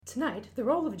Tonight, the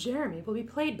role of Jeremy will be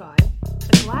played by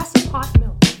a glass of hot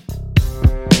milk.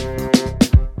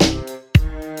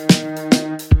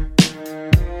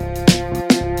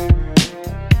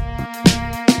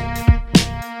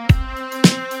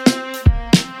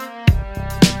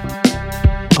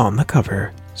 On the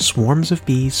cover, swarms of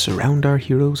bees surround our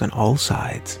heroes on all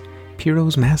sides.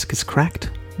 Pierrot's mask is cracked,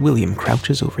 William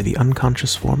crouches over the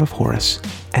unconscious form of Horace,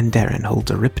 and Darren holds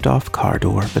a ripped-off car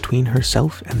door between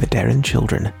herself and the Darren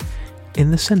children. In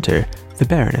the center, the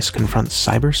Baroness confronts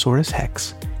Cybersaurus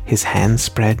Hex, his hands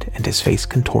spread and his face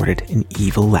contorted in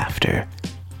evil laughter.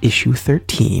 Issue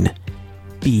 13.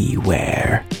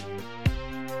 Beware.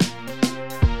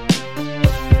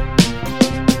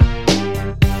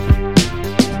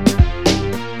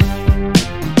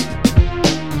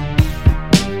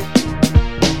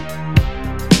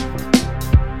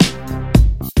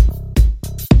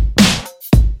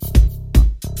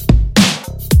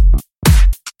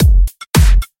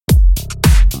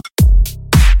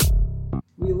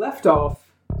 Left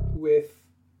off with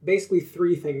basically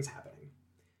three things happening.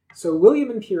 So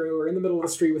William and Pierrot are in the middle of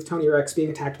the street with Tony Rex being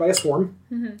attacked by a swarm.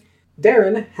 Mm-hmm.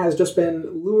 Darren has just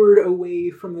been lured away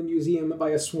from the museum by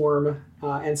a swarm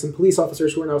and some police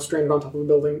officers who are now stranded on top of a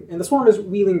building. And the swarm is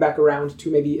wheeling back around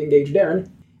to maybe engage Darren.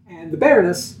 And the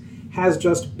Baroness has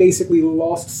just basically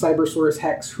lost Cybersaurus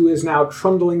Hex, who is now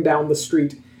trundling down the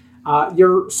street.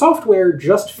 Your software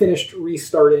just finished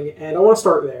restarting, and I want to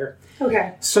start there.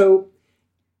 Okay. So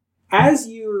as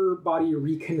your body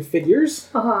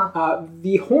reconfigures,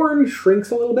 the horn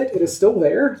shrinks a little bit. It is still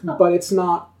there, but it's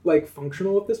not,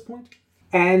 functional at this point.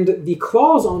 And the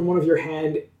claws on one of your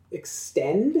hand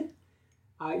extend.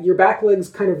 Your back legs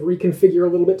kind of reconfigure a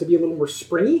little bit to be a little more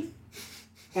springy.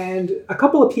 And a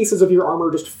couple of pieces of your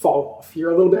armor just fall off.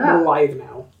 You're a little bit more lithe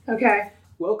now. Okay.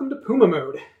 Welcome to Puma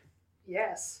mode.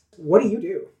 Yes. What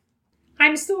do?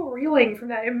 I'm still reeling from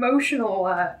that emotional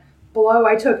blow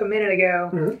I took a minute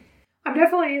ago. Mm-hmm. I'm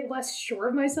definitely less sure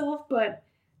of myself, but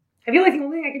I feel like the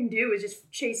only thing I can do is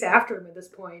just chase after him at this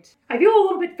point. I feel a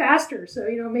little bit faster, so,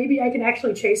 maybe I can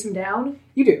actually chase him down.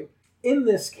 You do. In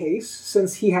this case,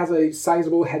 since he has a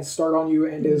sizable head start on you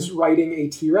and is riding a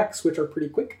T-Rex, which are pretty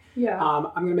quick,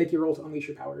 I'm going to make you roll to unleash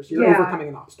your powers. You're overcoming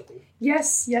an obstacle.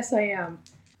 Yes, I am.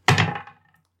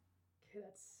 Okay,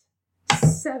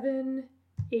 that's 7,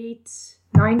 8,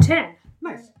 9, 10.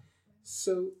 Nice.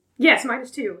 So... Yes,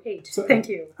 -2, 8. So, thank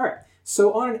you. All right.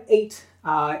 So on an 8,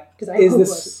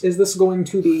 is this going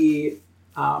to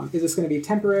be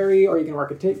temporary? Or are you going to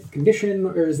mark a condition,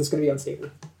 or is this going to be unstable?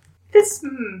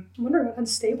 I'm wondering what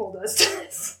unstable does to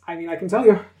this. I mean, I can tell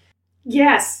you.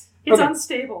 Yes, it's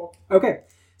unstable. Okay.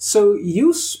 So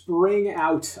you spring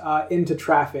out into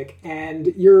traffic, and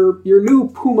your new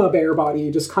Puma bear body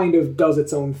just kind of does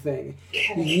its own thing.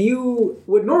 Okay. You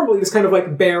would normally just kind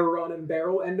of bear run and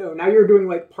barrel, and no, now you're doing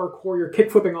parkour, you're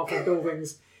kick-flipping off of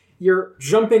buildings, you're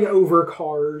jumping over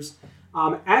cars.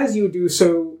 As you do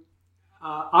so,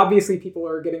 obviously people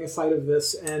are getting a sight of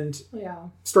this and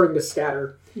starting to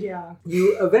scatter. Yeah.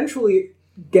 You eventually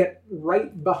get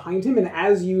right behind him, and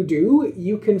as you do,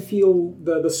 you can feel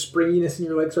the springiness in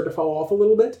your legs start to fall off a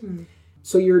little bit. Mm.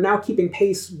 So you're now keeping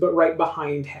pace, but right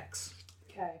behind Hex.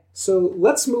 Okay. So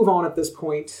let's move on at this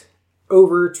point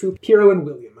over to Pierrot and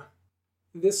William.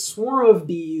 This swarm of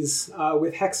bees,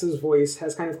 with Hex's voice,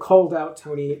 has kind of called out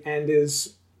Tony and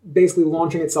is basically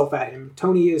launching itself at him.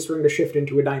 Tony is starting to shift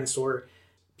into a dinosaur.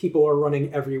 People are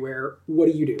running everywhere. What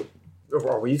do you do?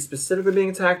 Are we specifically being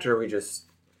attacked, or are we just...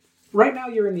 Right now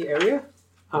you're in the area,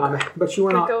 but you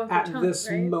are not at this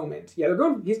moment. Yeah,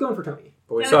 he's going for Tony.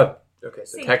 But we saw... Okay,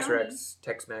 so Tex-Rex,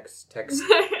 Tex-Mex,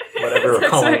 whatever we're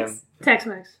calling him.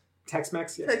 Tex-Mex.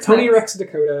 Tex-Mex, yes. Tex-Mex. Tony Rex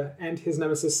Dakota and his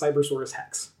nemesis Cybersaurus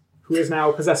Hex, who is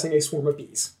now possessing a swarm of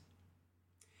bees.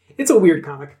 It's a weird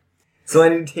comic. So I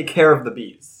need to take care of the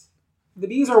bees. The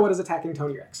bees are what is attacking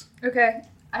Tony Rex. Okay,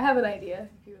 I have an idea,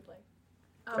 if you would like.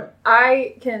 Okay.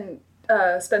 I can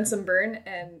spend some burn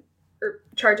or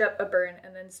charge up a burn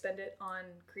and then spend it on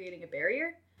creating a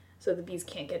barrier so the bees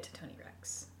can't get to Tony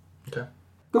Rex. Okay.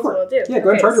 Go for it. I'll do. Yeah, go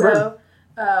ahead and charge your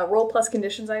burn. Roll plus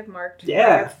conditions I've marked. Yeah.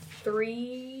 I have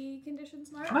 3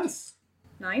 conditions marked. Nice.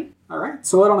 9. All right,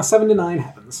 so what on a 7 to 9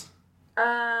 happens?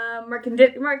 Marking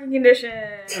condition.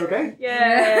 Okay.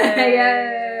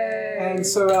 Yay! And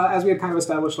so, as we had kind of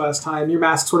established last time, your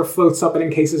mask sort of floats up and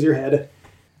encases your head.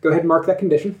 Go ahead and mark that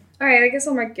condition. All right, I guess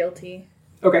I'll mark guilty.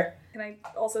 Okay. Can I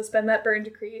also spend that burn to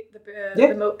create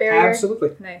the moat barrier?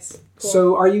 Absolutely. Nice. Cool.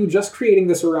 So are you just creating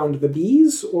this around the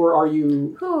bees, or are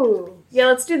you... Ooh. Yeah,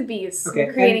 let's do the bees. Okay.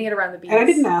 I'm creating it around the bees. And I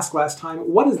didn't ask last time,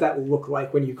 what does that look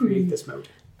like when you create this moat?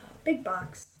 Big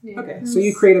box. Yeah. Okay, so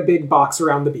you create a big box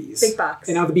around the bees. Big box.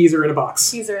 And now the bees are in a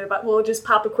box. Bees are in a box. We'll just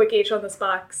pop a quick H on this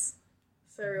box.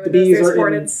 So everyone The bees knows there's are in,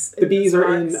 hornets the bees this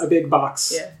are in box. a big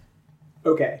box. Yeah.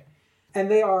 Okay. And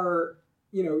they are,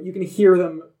 you can hear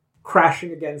them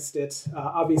crashing against it.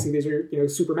 Obviously, these are,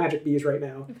 super magic bees right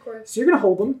now. Of course. So you're going to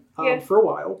hold them for a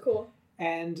while. Cool.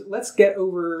 And let's get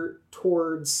over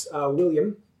towards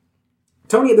William.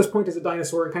 Tony at this point is a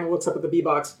dinosaur and kind of looks up at the bee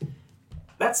box.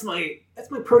 That's my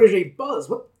protege, Buzz.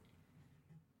 What?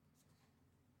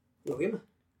 William?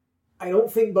 I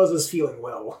don't think Buzz is feeling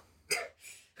well.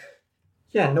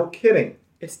 Yeah, no kidding.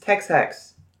 It's Tex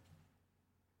Hex.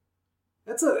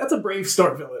 That's a Brave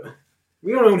Star villain.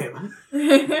 We don't own him.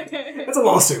 That's a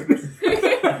lawsuit.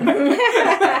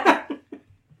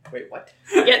 Wait, what?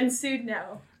 Getting sued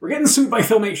now. We're getting sued by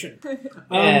Filmation.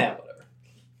 Whatever.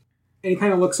 And he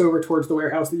kind of looks over towards the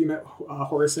warehouse that you met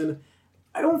Horace in.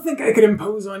 I don't think I could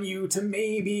impose on you to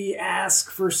maybe ask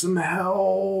for some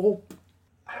help.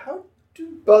 How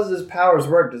do Buzz's powers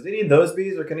work? Does he need those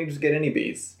bees, or can he just get any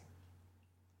bees?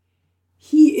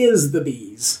 He is the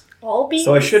bees. All bees?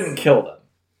 So I shouldn't kill them.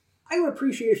 I would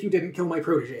appreciate if you didn't kill my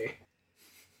protege.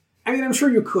 I mean, I'm sure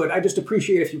you could. I'd just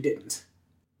appreciate if you didn't.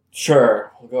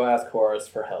 Sure, we'll go ask Horace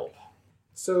for help.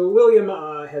 So William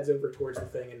heads over towards the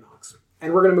thing and knocks.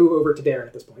 And we're going to move over to Darren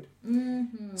at this point.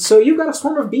 Mm-hmm. So you've got a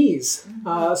swarm of bees,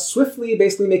 swiftly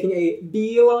basically making a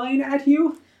beeline at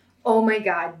you. Oh my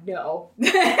god, no.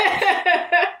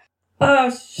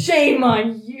 Oh, shame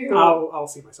on you. I'll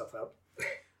see myself out.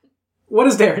 What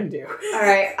does Darren do?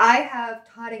 Alright, I have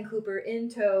Todd and Cooper in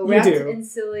tow, You wrapped do. in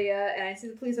cilia, and I see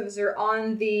the police officer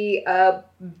on the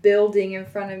building in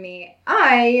front of me.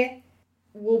 I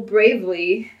will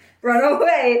bravely run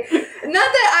away. Not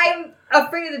that I'm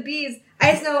afraid of the bees,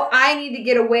 I just know I need to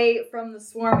get away from the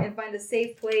swarm and find a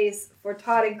safe place for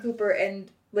Todd and Cooper, and,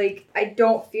 I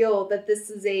don't feel that this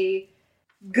is a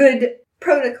good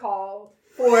protocol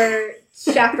for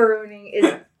chaperoning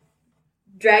is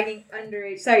dragging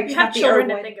underage. Sorry, You have Kathy children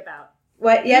to Irwin. think about.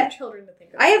 What? You Yeah. have children to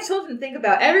think about. I have children to think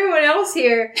about. Everyone else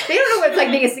here, they don't know what it's like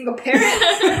being a single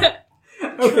parent.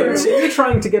 Okay, so you're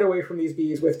trying to get away from these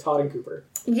bees with Todd and Cooper.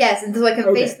 Yes, until I can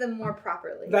Okay. face them more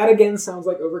properly. That again sounds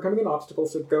like overcoming an obstacle,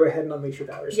 so go ahead and unleash your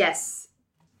powers. Yes.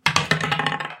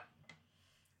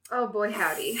 Oh boy,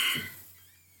 howdy.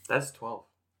 That's 12.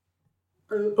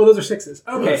 Oh, those are sixes.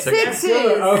 Okay. Sixes.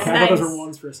 Okay, I thought those Nice. were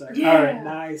ones for a second. Yeah. Alright,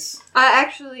 nice.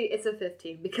 Actually, it's a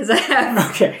 15 because I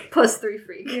have Okay. +3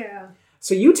 freak. Yeah.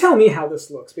 So you tell me how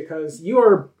this looks, because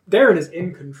Darren is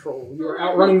in control. You are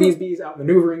outrunning these bees,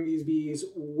 outmaneuvering these bees.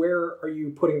 Where are you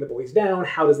putting the boys down?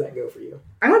 How does that go for you?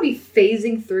 I'm going to be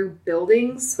phasing through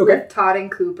buildings Okay. with Todd and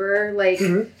Cooper,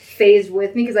 Mhm. phased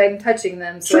with me because I'm touching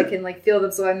them so I Sure. can, feel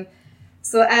them.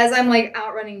 So as I'm,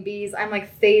 outrunning bees, I'm,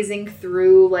 phasing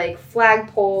through,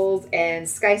 flagpoles and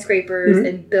skyscrapers Mhm.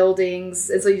 and buildings.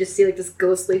 And so you just see, this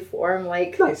ghostly form,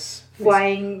 Nice.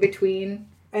 flying between.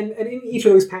 And in each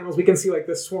of those panels, we can see,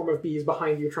 this swarm of bees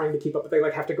behind you trying to keep up, but they,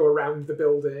 have to go around the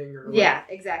building. Or Yeah,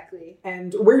 exactly.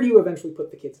 And where do you eventually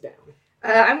put the kids down?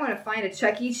 I'm going to find a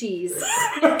Chuck E. Cheese.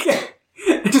 Okay.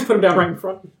 Just put them down right in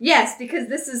front. Yes, because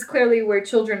this is clearly where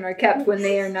children are kept when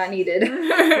they are not needed.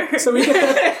 So we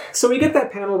get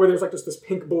that panel where there's just this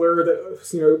pink blur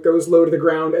that goes low to the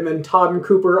ground, and then Todd and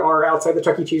Cooper are outside the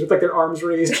Chuck E. Cheese with their arms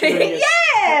raised. cheering it.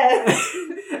 Yeah!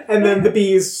 And then the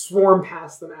bees swarm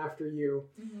past them after you.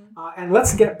 And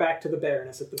let's get back to the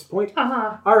Baroness at this point.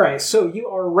 Uh-huh. All right, so you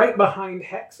are right behind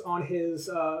Hex on his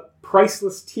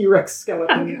priceless T-Rex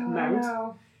skeleton mount.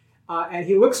 No. And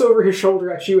he looks over his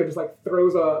shoulder at you and just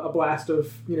throws a blast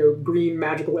of green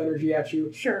magical energy at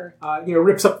you. Sure.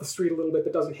 Rips up the street a little bit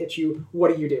but doesn't hit you.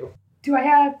 What do you do? Can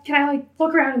I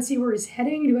look around and see where he's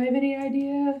heading? Do I have any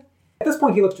idea? At this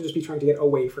point, he looks to just be trying to get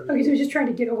away from you. Okay, so he's just trying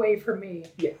to get away from me.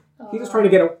 Yeah. He's just trying to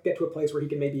get to a place where he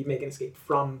can maybe make an escape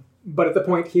from. But at the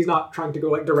point, he's not trying to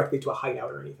go directly to a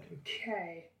hideout or anything.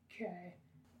 Okay.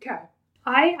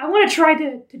 I want to try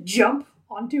to jump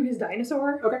onto his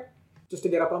dinosaur. Okay. Just to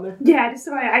get up on there? Yeah, just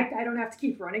so I don't have to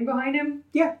keep running behind him.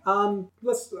 Yeah. I don't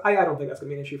think that's going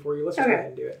to be an issue for you. Let's just Okay. go ahead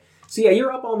and do it. So yeah,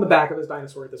 you're up on the back of his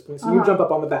dinosaur at this point. So you Uh-huh. jump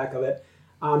up on the back of it.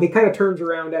 He kind of turns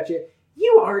around at you.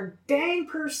 You are dang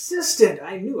persistent.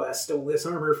 I knew I stole this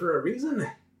armor for a reason.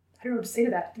 I don't know what to say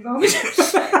to that at the moment.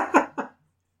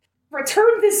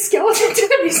 Return this skeleton to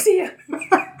the museum.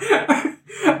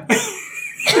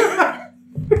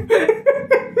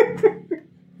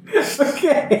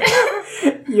 Okay.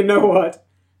 You know what?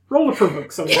 Roll to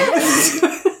provoke someone.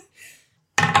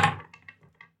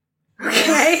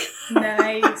 Okay.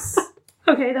 Nice.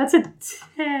 Okay, that's a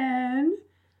 10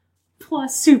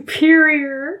 plus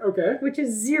superior, Okay. which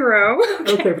is 0.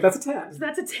 Okay, but that's a 10. So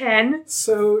that's a 10.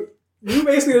 So you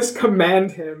basically just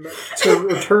command him to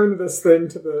return this thing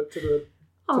to the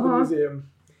museum.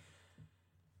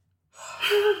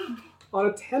 On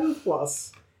a 10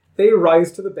 plus, they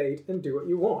rise to the bait and do what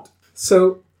you want.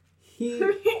 So he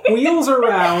wheels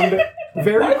around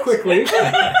very quickly.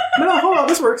 No, hold on,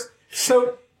 this works.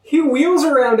 So he wheels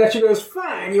around at you, goes,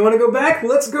 fine, you want to go back?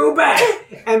 Let's go back.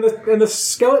 And the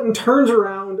skeleton turns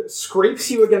around, scrapes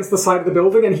you against the side of the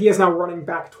building, and he is now running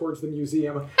back towards the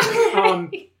museum.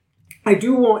 I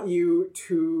do want you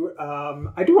to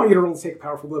roll to take a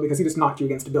powerful blow because he just knocked you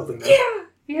against a building there.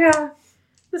 Yeah.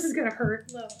 This is gonna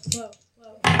hurt. Low.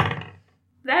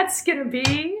 That's gonna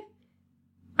be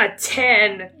a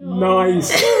 10.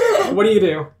 Nice. What do?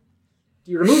 Do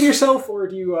you remove yourself, or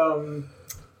do you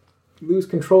lose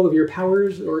control of your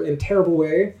powers, or in a terrible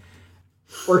way,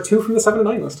 or 2 from the 7 to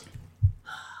 9 list?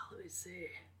 Let me see.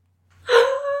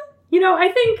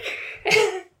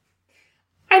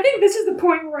 I think this is the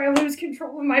point where I lose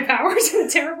control of my powers in a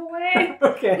terrible way.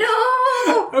 Okay.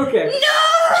 No! Okay.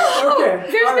 No!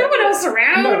 Okay. There's no one else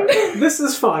around. No, this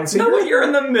is fine. So You're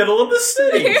in the middle of the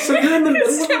city. So you're in the middle.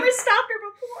 I've never stopped her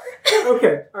before.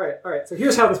 Okay. All right. So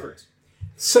here's how this works.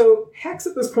 So Hex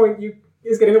at this point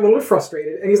is getting a little bit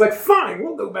frustrated, and he's like, fine,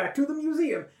 we'll go back to the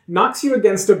museum. Knocks you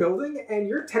against a building, and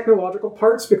your technological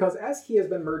parts, because as he has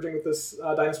been merging with this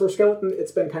dinosaur skeleton,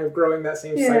 it's been kind of growing that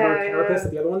same cyber carapace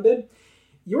that the other one did.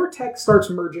 Your tech starts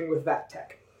merging with that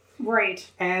tech. Right.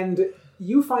 And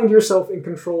you find yourself in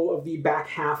control of the back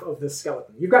half of this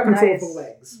skeleton. You've got control of the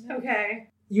legs. Okay.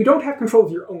 You don't have control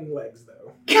of your own legs,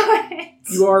 though. Got it.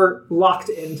 You are locked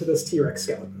into this T-Rex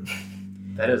skeleton.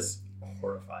 That is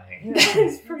horrifying. That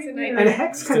is pretty weird. And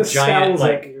Hex kind of It's a giant, scowls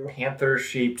at you.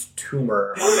 panther-shaped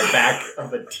tumor on the back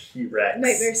of a T-Rex.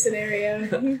 Nightmare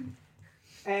scenario.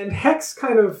 And Hex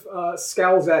kind of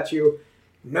scowls at you.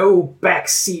 No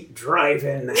backseat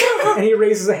driving. And he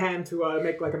raises a hand to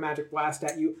make like a magic blast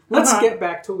at you. Let's get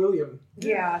back to William.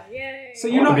 Yeah. Yay. So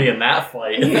I you're want not to be in that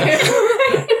fight.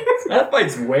 That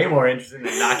fight's way more interesting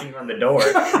than knocking on the door.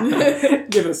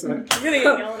 Give it a sec. I'm gonna get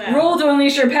yelled at. Roll to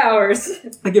unleash your powers.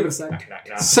 I give it a sec. Knock, knock,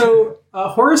 knock. So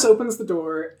Horace opens the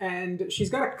door, and she's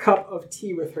got a cup of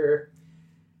tea with her.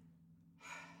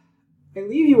 I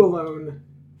leave you alone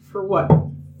for what,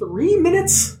 3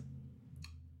 minutes?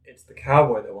 It's the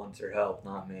cowboy that wants her help,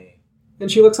 not me. And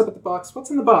she looks up at the box. What's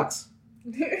in the box?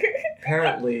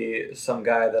 Apparently, some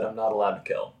guy that I'm not allowed to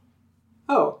kill.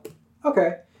 Oh,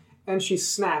 okay. And she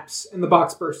snaps, and the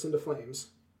box bursts into flames.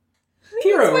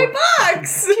 Piro! My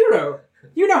box! Piro!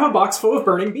 You now have a box full of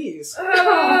burning bees.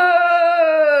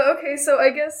 Okay, so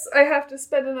I guess I have to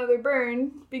spend another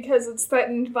burn because it's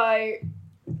threatened by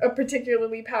a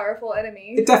particularly powerful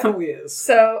enemy. It definitely is.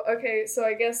 So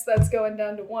I guess that's going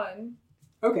down to 1.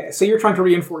 Okay, so you're trying to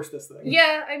reinforce this thing.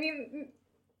 Yeah, I mean,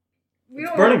 we It's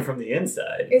don't burning from the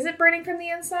inside. Is it burning from the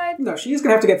inside? No, she's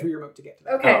gonna have to get through your moat to get to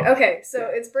that. Okay, Oh. okay, so Yeah.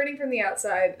 it's burning from the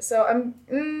outside. So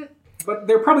I'm. But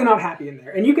they're probably not happy in there.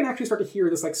 And you can actually start to hear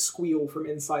this like squeal from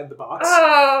inside the box.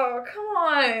 Oh, come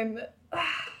on.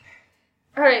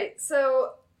 Alright,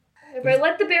 so if I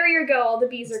let the barrier go, all the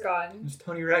bees are gone. What's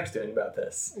Tony Rex doing about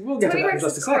this? We'll get Tony to that in Rex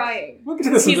just a is second. crying. We'll get to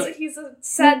this in He's a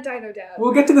sad dino dad.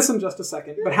 We'll get to this in just a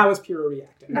second. But how is Piro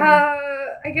reacting?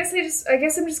 I guess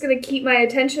I'm just gonna keep my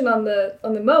attention on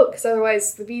the moat because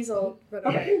otherwise the bees will run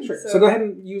away. Okay, sure. So go ahead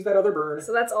and use that other burn.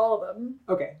 So that's all of them.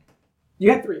 Okay. You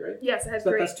had 3, right? Yes, I had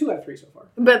So 3, that's 2 out of 3 so far.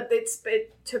 but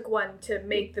it took 1 to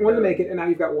make the 1 to moat. make it, and now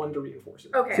you've got 1 to reinforce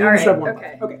it. Okay, so you all just have right, 1 okay.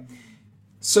 left. Okay.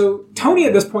 So Tony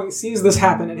at this point sees this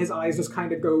happen, and his eyes just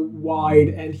kind of go wide,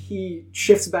 and he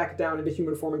shifts back down into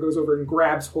human form and goes over and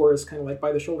grabs Horace kind of like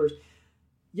by the shoulders.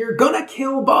 You're gonna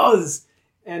kill Buzz!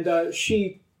 And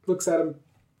she looks at him.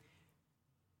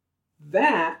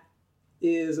 That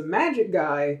is a magic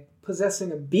guy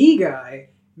possessing a bee guy.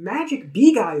 Magic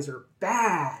bee guys are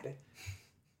bad.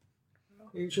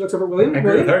 And she looks over at William. I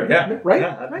agree with her, yeah. Right?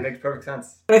 Yeah, that Right? makes perfect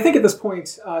sense. And I think at this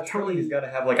point, Surely Tony... he's got to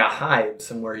have like a hive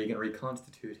somewhere he can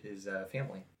reconstitute his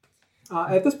family.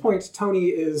 At this point, Tony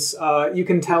is, you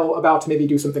can tell, about to maybe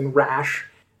do something rash.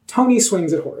 Tony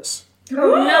swings at Horace. Oh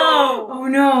no! Oh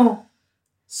no.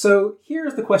 So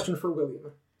here's the question for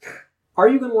William. Are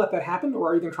you going to let that happen, or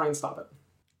are you going to try and stop it?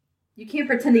 You can't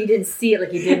pretend that you didn't see it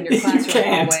like you did in your You classroom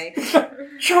can't. hallway.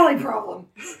 Trolley problem.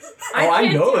 I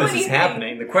can't know do this is anything.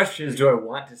 happening. The question is, do I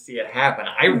want to see it happen?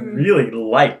 I really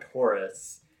liked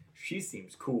Horace. She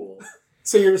seems cool.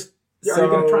 So are you going to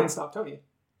So- try and stop Tony?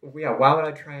 Yeah, why would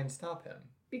I try and stop him?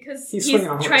 Because He's he's swinging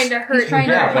on Horace. trying to hurt. He's trying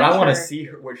to Yeah, but I punch want to her. see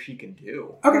what she can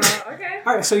do. Okay. Okay.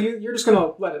 All right, so you're just going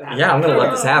to let it happen. Yeah, I'm going to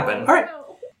let this happen. All right.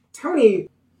 No. Tony,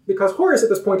 because Horace at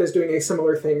this point is doing a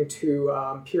similar thing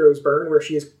to Pierrot's burn, where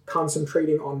she is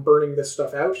concentrating on burning this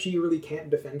stuff out, she really can't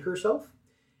defend herself.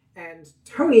 And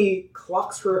Tony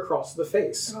clocks her across the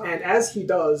face. Oh. And as he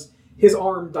does, his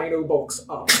arm dino bulks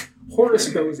up. Horace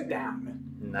goes down.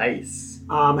 Nice.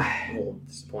 A little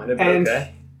disappointed, but and,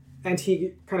 okay. And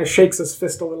he kind of shakes his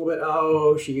fist a little bit.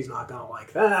 Oh, she's not going to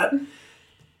like that.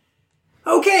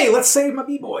 Okay, let's save my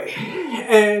B-boy.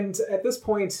 And at this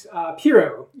point,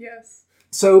 Pierrot. Yes.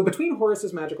 So between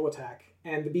Horace's magical attack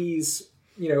and the bees,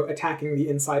 attacking the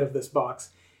inside of this box,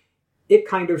 it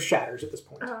kind of shatters at this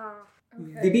point.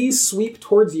 Okay. The bees sweep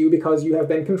towards you because you have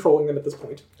been controlling them at this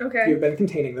point. Okay. You have been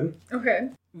containing them. Okay.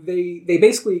 They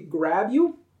basically grab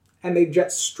you, and they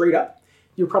jet straight up.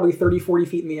 You're probably 30, 40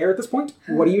 feet in the air at this point.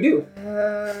 What do you do?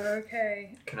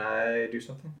 Okay. Can I do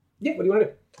something? Yeah, what do you want to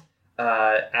do?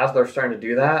 As they're starting to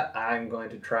do that, I'm going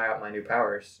to try out my new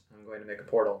powers. I'm going to make a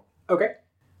portal. Okay.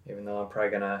 Even though I'm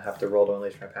probably going to have to roll to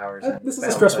unleash my powers. This is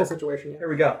a stressful situation. Yeah. Here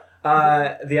we go.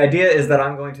 The idea is that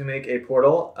I'm going to make a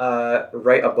portal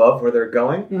right above where they're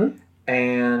going. Mm-hmm.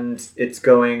 And it's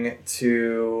going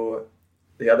to...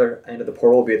 The other end of the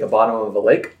portal will be at the bottom of a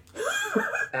lake.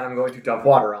 And I'm going to dump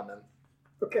water on them.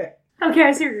 Okay. Okay,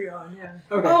 I see where you're going, yeah.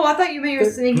 Okay. Oh, I thought you meant you were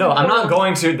sneaking. No, I'm not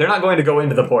going to... They're not going to go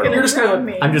into the portal. You're just going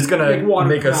to... I'm just going to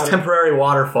make a temporary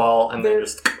waterfall and then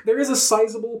just... There is a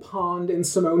sizable pond in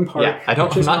Simone Park. Yeah,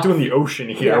 I'm not doing the ocean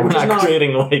here. Yeah, We're not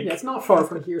creating like... Yeah, it's not far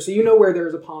from here, so you know where there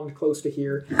is a pond close to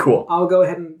here. Cool. I'll go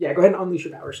ahead and unleash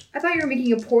your powers. I thought you were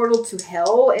making a portal to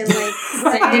hell and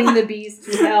sending the bees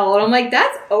to hell. And I'm like,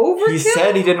 that's overkill. He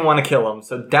said he didn't want to kill them,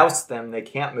 so douse them. They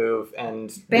can't move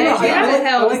and... Banish them to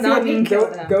hell does not mean kill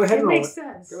them. Go ahead and roll it. Makes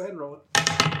sense. Go ahead and roll it.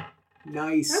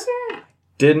 Nice. Okay.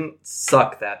 Didn't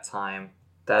suck that time.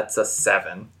 That's a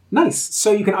 7. Nice.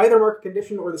 So you can either mark a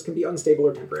condition, or this can be unstable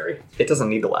or temporary. It doesn't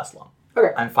need to last long.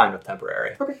 Okay. I'm fine with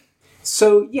temporary. Okay.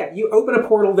 So, yeah, you open a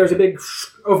portal, there's a big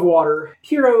of water.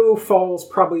 Pierrot falls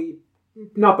probably,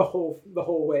 not the whole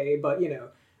way, but,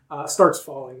 starts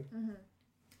falling. Mm-hmm.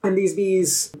 And these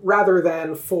bees, rather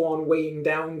than full-on weighing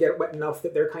down, get wet enough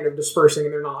that they're kind of dispersing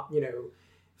and they're not,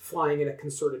 flying in a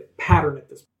concerted pattern at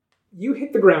this point. You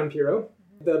hit the ground, Pierrot.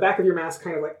 The back of your mask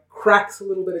kind of cracks a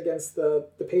little bit against the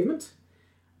pavement.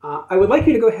 I would like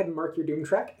you to go ahead and mark your doom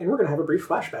track, and we're going to have a brief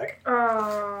flashback.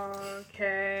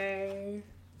 Okay.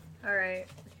 All right.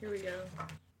 Here we go.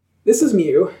 This is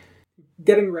Mew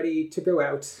getting ready to go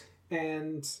out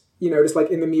and, just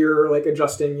in the mirror,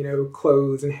 adjusting,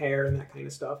 clothes and hair and that kind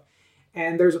of stuff.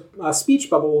 And there's a speech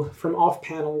bubble from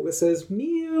off-panel that says,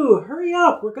 Mew, hurry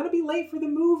up, we're going to be late for the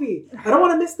movie. I don't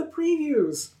want to miss the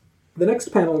previews. The next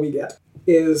panel we get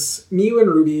is Mew and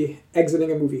Ruby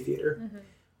exiting a movie theater. Mm-hmm.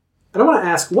 And I want to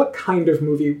ask, what kind of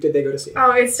movie did they go to see?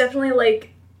 Oh, it's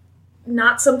definitely,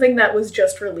 not something that was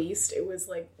just released. It was,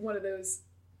 one of those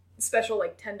special,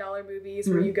 $10 movies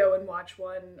where you go and watch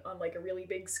one on, a really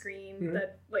big screen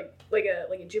that, like a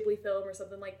Ghibli film or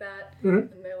something like that.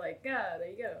 Mm-hmm. And they're like, there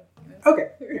you go.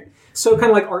 Okay. So kind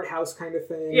of like art house kind of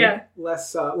thing. Yeah.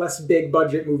 Less big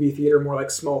budget movie theater, more like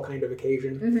small kind of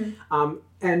occasion. Mm-hmm.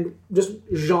 And just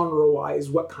genre-wise,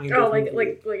 what kind of movie?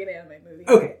 like an anime movie.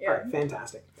 Okay, yeah. All right,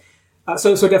 fantastic.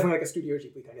 So definitely like a Studio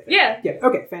Ghibli kind of thing. Yeah. Yeah,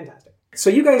 okay, fantastic. So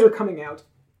you guys are coming out,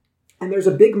 and there's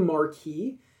a big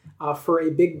marquee for a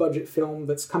big budget film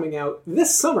that's coming out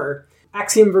this summer,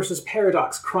 Axiom versus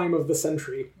Paradox, Crime of the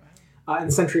Century. And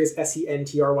the Century is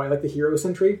SENTRY, like the hero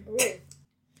century. Ooh.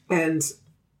 And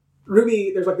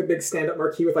Ruby, there's the big stand-up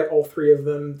marquee with all three of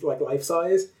them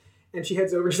life-size, and she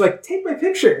heads over and she's like, take my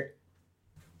picture!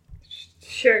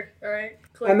 Sure, alright.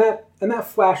 And that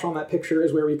flash on that picture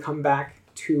is where we come back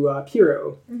to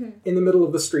Pierrot in the middle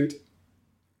of the street.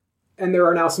 And there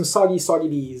are now some soggy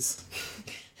bees.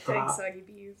 Thanks, soggy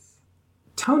bees.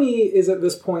 Tony is at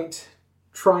this point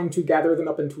trying to gather them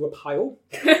up into a pile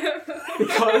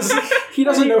because he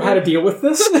doesn't know how to deal with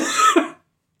this.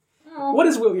 What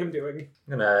is William doing?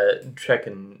 I'm gonna check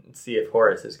and see if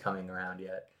Horace is coming around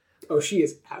yet. Oh, she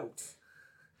is out.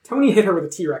 Tony hit her with a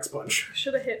T-Rex punch.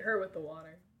 Should have hit her with the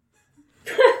water.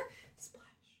 Splash.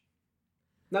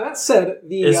 Now that said,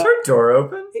 is her door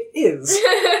open? It is.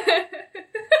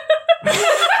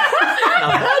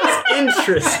 Now that's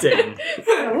interesting.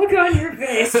 Look on your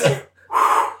face.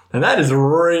 And that is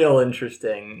real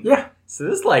interesting. Yeah. So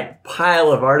this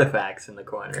pile of artifacts in the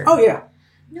corner. Oh yeah.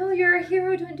 No, you're a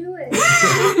hero. Don't do it.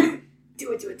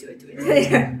 Do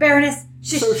it. Baroness.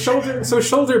 So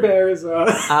shoulder bear is.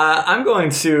 I'm going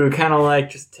to kind of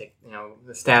just take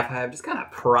the staff have, just kind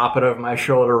of prop it over my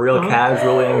shoulder real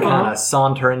casually and kind of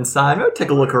saunter inside. Maybe take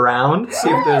a look around, see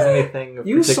if there's anything of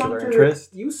particular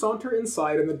interest. You saunter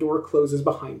inside and the door closes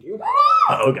behind you.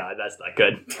 Oh god, that's not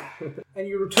good. And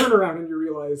you turn around and you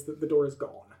realize that the door is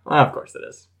gone. Well, of course it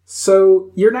is.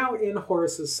 So you're now in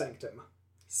Horace's sanctum.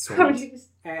 Sweet.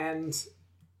 And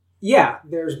yeah,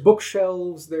 there's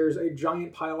bookshelves, there's a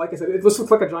giant pile, like I said, it looks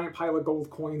like a giant pile of gold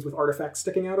coins with artifacts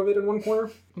sticking out of it in one corner.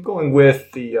 I'm going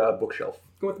with the bookshelf.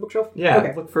 Go with the bookshelf? Yeah,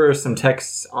 okay. Look for some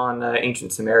texts on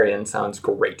ancient Sumerian. Sounds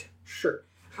great. Sure.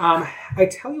 I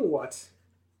tell you what,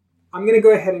 I'm going to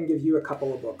go ahead and give you a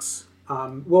couple of books.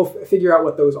 We'll figure out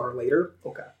what those are later.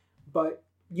 Okay. But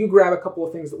you grab a couple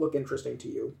of things that look interesting to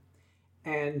you.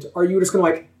 And are you just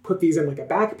going to, put these in, a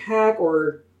backpack,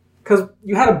 or... Because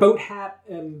you had a boat hat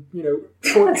and,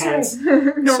 short hats.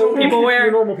 Normal people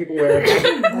wear. Normal people wear.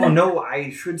 Oh, no, I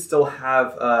should still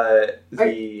have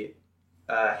the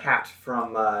hat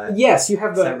from... yes, you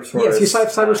have the... Cybersaurus. Yes, you have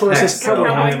Cybersaurus' cowboy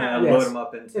hat. I'm going to load them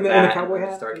up into and the cowboy hat.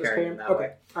 and start carrying them that way.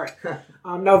 Okay, all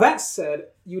right. Now, that said,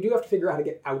 you do have to figure out how to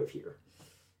get out of here.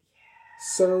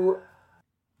 So...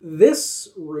 This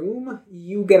room,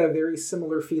 you get a very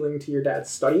similar feeling to your dad's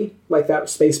study, like that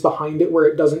space behind it where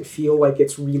it doesn't feel like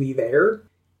it's really there.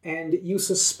 And you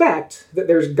suspect that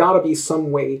there's got to be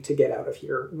some way to get out of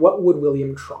here. What would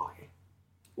William try?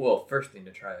 Well, first thing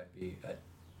to try would be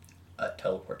a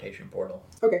teleportation portal.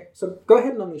 Okay, so go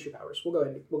ahead and unleash your powers. We'll go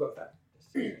with that.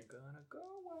 This isn't gonna go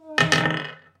well.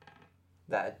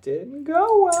 That didn't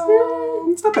go well.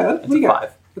 It's not bad. It's a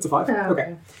 5. It's a 5?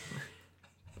 Okay.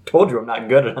 Told you I'm not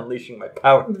good at unleashing my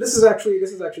power. This is actually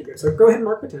good. So go ahead and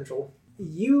mark potential.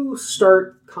 You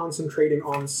start concentrating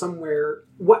on somewhere.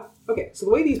 Okay, so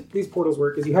the way these portals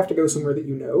work is you have to go somewhere that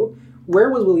you know. Where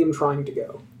was William trying to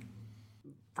go?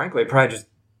 Frankly, probably just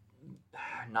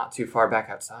not too far back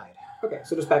outside. Okay,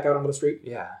 so just back out onto the street?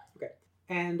 Yeah. Okay.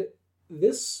 And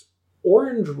this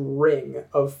orange ring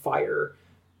of fire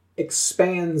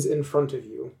expands in front of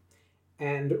you.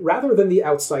 And rather than the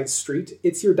outside street,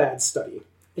 it's your dad's study.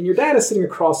 And your dad is sitting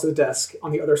across the desk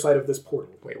on the other side of this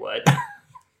portal. Wait, what?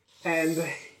 And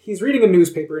he's reading a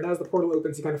newspaper, and as the portal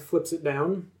opens, he kind of flips it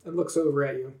down and looks over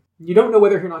at you. You don't know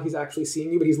whether or not he's actually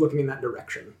seeing you, but he's looking in that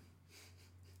direction.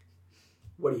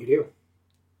 What do you do?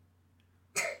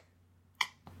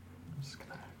 I'm just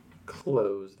gonna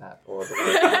close that portal.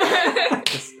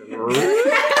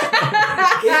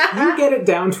 You get it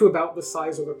down to about the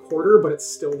size of a quarter, but it's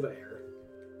still there.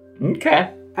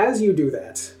 Okay. As you do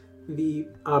that, the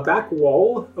back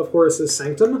wall of Horace's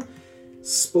sanctum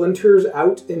splinters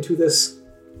out into this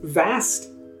vast,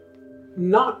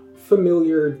 not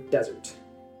familiar desert.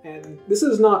 And this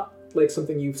is not like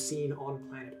something you've seen on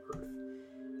planet Earth.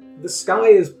 The sky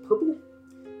is purple,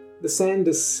 the sand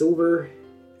is silver,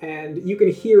 and you can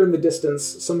hear in the distance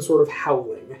some sort of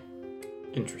howling.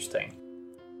 Interesting.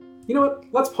 You know what?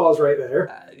 Let's pause right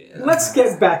there. Let's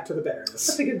get back to the Baroness.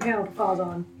 That's a good panel to pause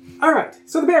on. All right,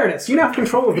 so the Baroness, you now have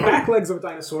control of the back legs of a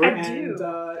dinosaur, I and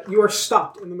do. You are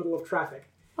stopped in the middle of traffic.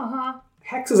 Uh-huh.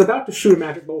 Hex is about to shoot a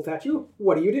magic bolt at you.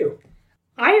 What do?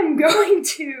 I am going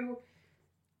to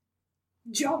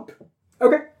jump.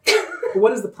 Okay.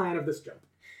 What is the plan of this jump?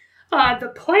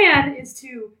 The plan is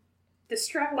to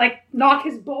knock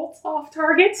his bolts off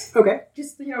target. Okay.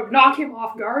 Just, knock him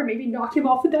off guard, maybe knock him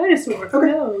off the dinosaur. Who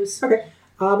knows? Okay.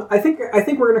 I think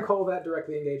we're going to call that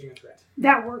directly engaging a threat.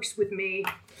 That works with me.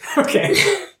 Okay.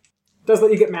 Does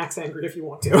let you get max angry if you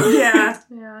want to.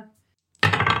 Yeah.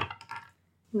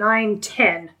 9,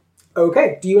 10.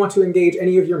 Okay. Do you want to engage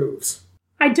any of your moves?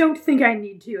 I don't think I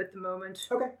need to at the moment.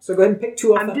 Okay. So go ahead and pick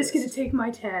 2 off I'm that just going to list. take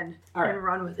my 10 and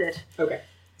run with it. Okay.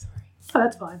 Oh,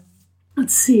 that's fine.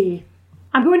 Let's see.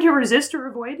 I'm going to resist or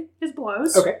avoid his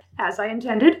blows. Okay. As I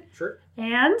intended. Sure.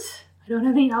 And I don't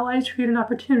have any allies to create an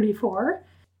opportunity for.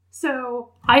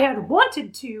 So I had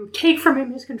wanted to take from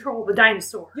him his control of the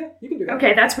dinosaur. Yeah, you can do that.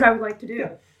 Okay, that's what I would like to do.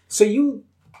 Yeah. So you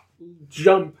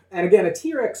jump, and again, a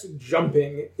T-Rex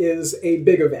jumping is a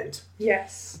big event.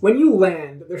 Yes. When you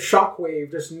land, the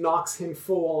shockwave just knocks him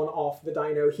full on off the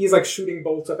dino. He's shooting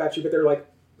bolts up at you, but they're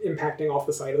impacting off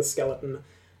the side of the skeleton,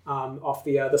 off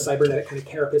the cybernetic kind of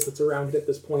carapace that's around it at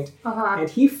this point. Uh-huh. And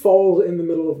he falls in the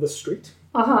middle of the street.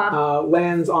 Uh-huh.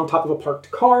 Lands on top of a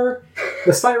parked car.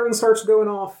 The siren starts going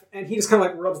off, and he just kind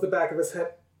of rubs the back of his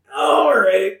head. All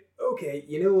right, okay,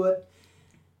 you know what?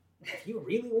 If you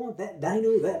really want that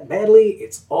dino that badly,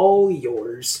 it's all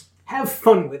yours. Have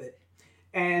fun with it.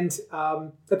 And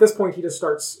at this point, he just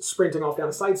starts sprinting off down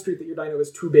a side street that your dino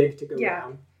is too big to go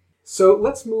down. So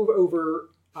let's move over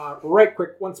right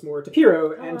quick once more to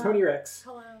Piero and Tony Rex.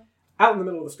 Hello. Out in the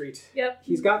middle of the street. Yep.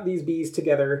 He's got these bees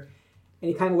together, And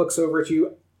he kind of looks over at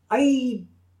you. I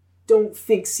don't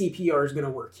think CPR is going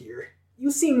to work here.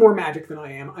 You seem more magic than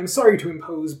I am. I'm sorry to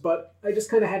impose, but I just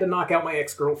kind of had to knock out my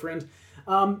ex-girlfriend.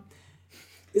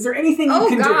 Is there anything you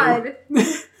can God. do?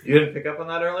 You didn't pick up on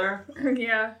that earlier?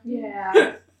 Yeah.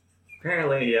 Yeah.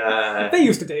 Apparently, They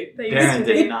used to date. They used Darren to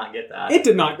did date. not get that. It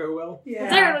did not go well. Yeah.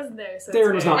 Darren wasn't there, so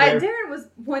Darren was not there. Darren was,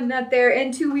 one, not there,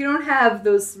 and two, we don't have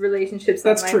those relationships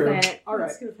That's on my true. planet. All right.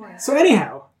 That's a good point. So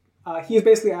anyhow, he has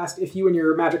basically asked if you in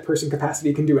your magic person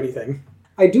capacity can do anything.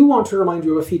 I do want to remind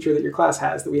you of a feeture that your class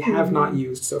has that we have not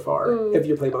used so far Ooh. of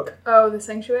your playbook. Oh, the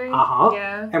sanctuary? Uh-huh.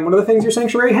 Yeah. And one of the things your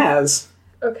sanctuary has...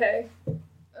 Okay.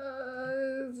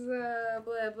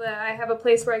 Blah, blah. I have a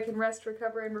place where I can rest,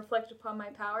 recover, and reflect upon my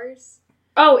powers.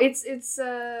 Oh, it's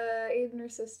aid and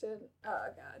assistant. Oh,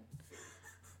 God.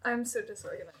 I'm so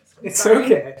disorganized. I'm It's sorry.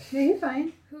 okay. No, you're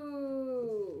fine.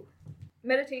 Ooh.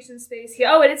 Meditation space.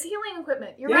 Oh, and it's healing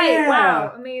equipment. You're right. Yeah.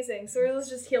 Wow. Amazing. So let's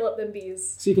just heal up them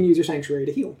bees. So you can use your sanctuary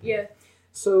to heal. Yeah.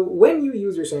 So when you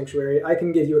use your sanctuary, I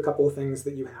can give you a couple of things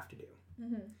that you have to do.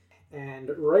 Mm-hmm.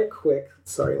 And right quick,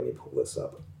 sorry, let me pull this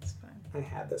up. It's fine. I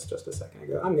had this just a second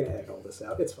ago. I'm going to edit all this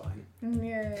out. It's fine.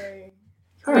 Yay.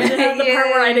 All I right. did have the part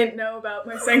where I didn't know about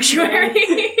my sanctuary.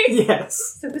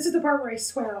 Yes. So this is the part where I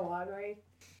swear a lot, right?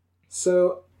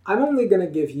 So I'm only going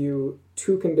to give you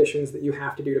 2 conditions that you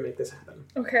have to do to make this happen.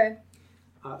 Okay.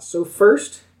 So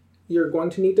first, you're going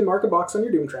to need to mark a box on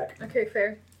your Doom track. Okay,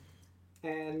 fair.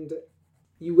 And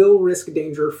you will risk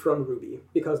danger from Ruby,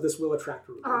 because this will attract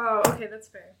Ruby. Oh, okay, that's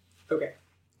fair. Okay.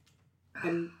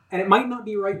 And it might not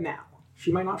be right now.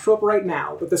 She might not show up right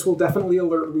now, but this will definitely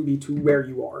alert Ruby to where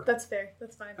you are. That's fair.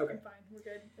 That's fine. Okay. I'm fine. We're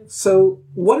good. It's... So,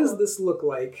 what does this look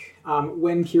like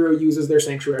when Hero uses their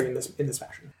sanctuary in this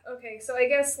fashion? Okay, so I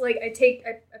guess like I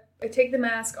take the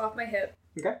mask off my hip.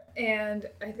 Okay. And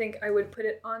I think I would put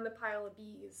it on the pile of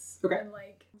bees. Okay. And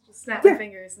like just snap Yeah. my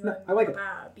fingers and No, then I like it.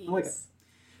 bees. I like it.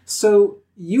 So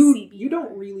you CB.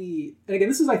 don't really, and again,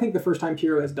 this is I think the first time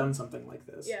Hero has done something like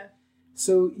this. Yeah.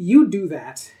 So you do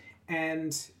that,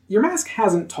 and your mask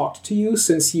hasn't talked to you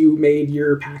since you made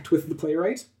your pact with the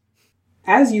playwright.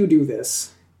 As you do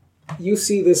this, you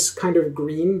see this kind of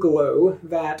green glow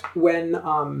that when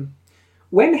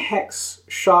Hex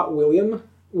shot William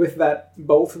with that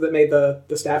bolt that made the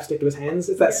staff stick to his hands,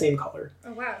 it's that same color.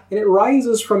 Oh wow. And it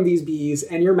rises from these bees,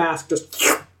 and your mask just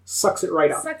sucks it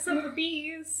right up. Sucks up the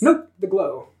bees. Nope, the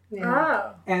glow.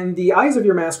 Oh. And the eyes of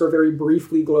your mask are very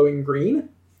briefly glowing green.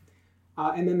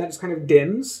 And then that just kind of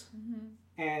dims.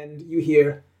 And you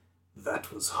hear,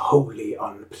 "That was wholly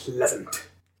unpleasant."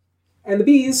 And the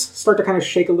bees start to kind of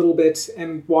shake a little bit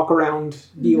and walk around,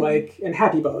 bee-like, and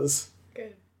happy buzz.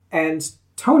 Good. And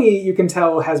Tony, you can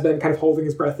tell, has been kind of holding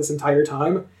his breath this entire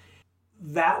time.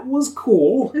 That was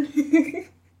cool.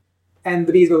 And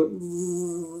the bees go,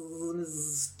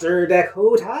 "Mr.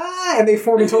 Dakota," and they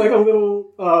form into like a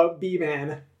little bee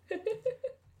man.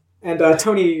 And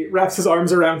Tony wraps his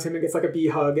arms around him and gets like a bee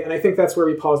hug, and I think that's where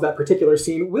we pause that particular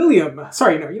scene. William,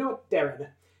 sorry, no, you know what, Darren.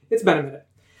 It's been a minute.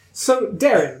 So,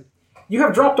 Darren, you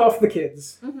have dropped off the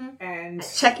kids, and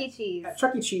Chuck E. Cheese. at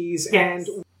Chuck E. Cheese, Yes.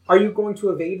 and are you going to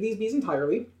evade these bees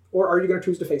entirely, or are you going to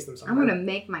choose to face them I'm somewhere? gonna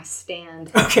make my stand.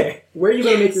 Okay, where are you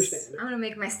going to make your stand? I'm gonna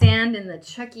make my stand in the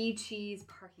Chuck E. Cheese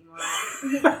parking lot.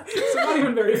 So not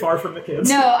even very far from the kids.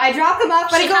 No, I drop them off,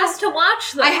 but She I go. has to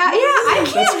watch them. I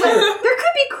can't. That's true. There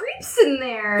could be creeps in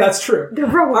there. That's true. There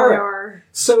probably All right. are.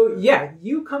 So yeah,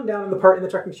 you come down in the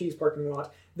Chuck E. Cheese parking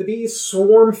lot. The bees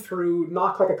swarm through,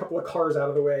 knock like a couple of cars out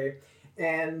of the way,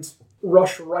 and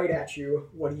rush right at you.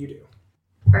 What do you do?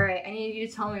 All right, I need you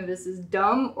to tell me if this is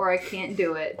dumb or I can't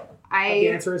do it. The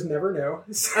answer is never no.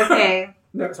 Okay.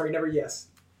 No, sorry, never yes.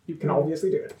 You can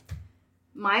obviously do it.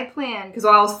 My plan, because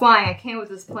while I was flying, I came with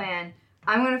this plan.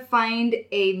 I'm going to find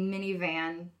a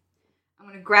minivan. I'm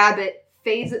going to grab it,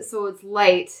 phase it so it's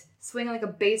light, swing it like a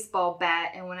baseball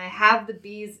bat, and when I have the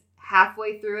bees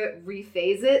halfway through it,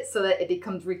 rephase it so that it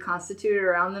becomes reconstituted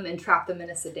around them and trap them in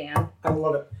a sedan. I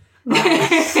love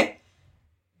it.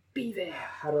 Be there.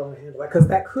 How do I want to handle that? Because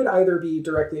that could either be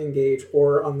directly engage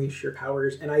or unleash your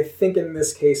powers, and I think in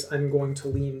this case I'm going to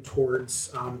lean towards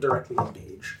directly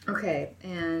engage. Okay,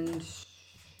 and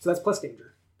So that's plus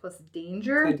danger. plus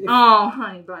danger? And if- Oh,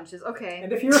 honey bunches. Okay.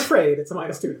 And if you're afraid, it's a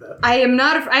 -2 to that. I am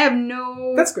not, I have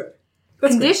no That's good.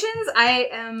 That's good. conditions. I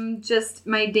am just,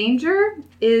 my danger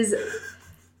is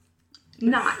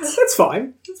not. That's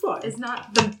fine. That's fine. Is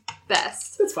not the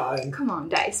best. That's fine. Come on,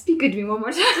 dice. Be good to me one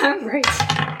more time. Right.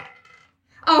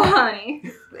 Oh, honey.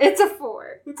 It's a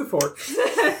 4. It's a 4.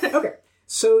 Okay.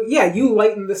 So, yeah, you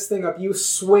lighten this thing up. You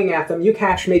swing at them. You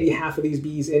catch maybe half of these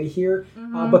bees in here,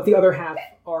 but the other half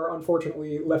are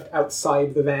unfortunately left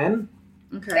outside the van.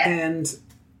 Okay. And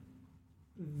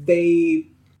they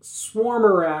swarm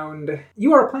around.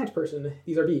 You are a plant person.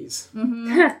 These are bees.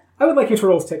 Mm-hmm. I would like you to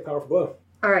roll to take powerful blow.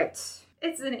 All right.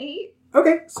 It's an 8.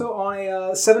 Okay, so on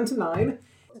a 7 to 9,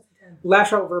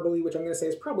 lash out verbally, which I'm going to say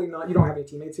is probably not. You don't have any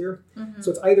teammates here,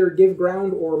 so it's either give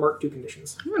ground or mark 2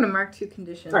 conditions. I'm going to mark 2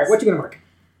 conditions. All right, what you going to mark?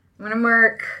 I'm going to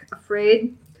mark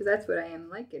afraid, because that's what I am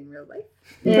like in real life.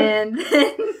 Okay. And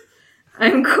then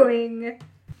I'm going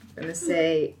to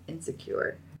say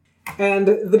insecure. And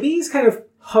the bees kind of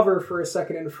hover for a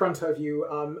second in front of you.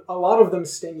 A lot of them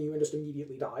sting you and just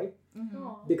immediately die,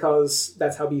 because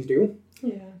that's how bees do.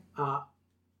 Yeah.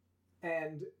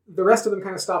 And the rest of them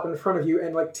kind of stop in front of you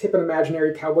and like tip an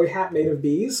imaginary cowboy hat made of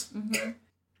bees.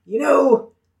 You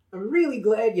know, I'm really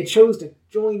glad you chose to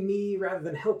join me rather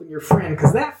than helping your friend,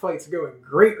 because that fight's going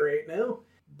great right now.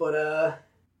 But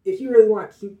if you really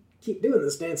want to keep doing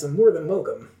this dance, I'm more than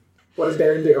welcome. What does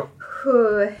Darren do?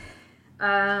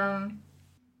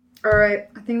 All right,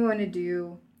 I think I'm going to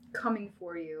do coming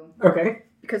for you. Okay.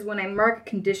 Because when I mark a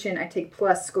condition, I take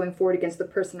plus going forward against the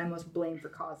person I most blame for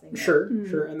causing it. Sure,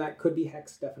 and that could be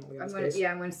Hex, definitely. I'm going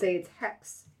to say it's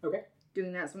Hex. Okay.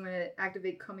 Doing that, so I'm going to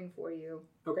activate coming for you.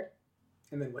 Okay.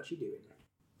 And then what you doing?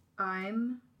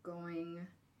 I'm going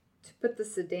to put the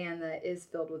sedan that is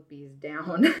filled with bees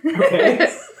down.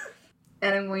 Okay.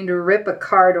 And I'm going to rip a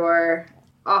car door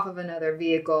off of another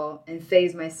vehicle and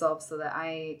phase myself so that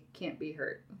I can't be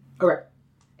hurt. Okay.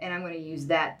 And I'm going to use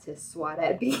that to swat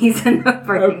at bees in the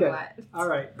parking lot. All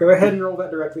right. Go ahead and roll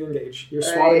that directly engage. You're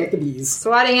swatting at the bees.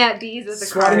 Swatting at bees with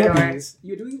a car Swatting door. at bees.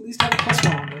 You do at least have a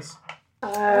 +1 on this.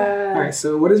 All right.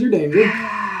 So what is your danger?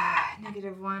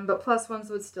 -1, but +1,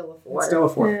 so it's still a 4. It's still a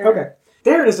 4. Yeah. Okay.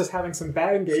 Darren is just having some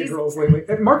bad engage rolls lately.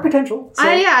 Mark potential. So,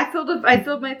 I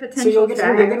filled my potential. so you'll get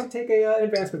track. to take an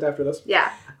advancement after this.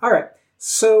 Yeah. All right.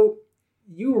 So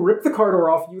you rip the car door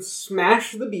off. You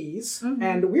smash the bees,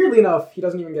 and weirdly enough, he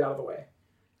doesn't even get out of the way.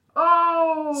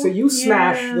 Oh. So you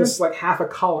smash this like half a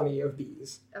colony of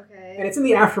bees. Okay. And it's in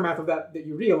the aftermath of that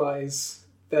you realize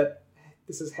that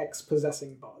this is Hex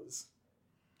possessing Buzz.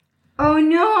 Oh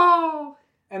no!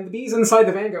 And the bees inside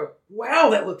the van go, "Wow,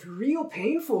 that looked real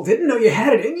painful. Didn't know you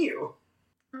had it in you."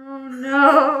 Oh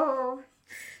no!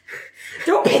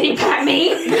 Don't pity pat me!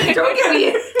 Don't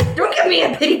give me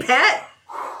a pity pat!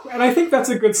 And I think that's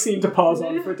a good scene to pause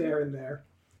on for Darren there.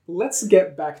 Let's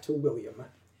get back to William.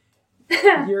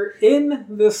 You're in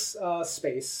this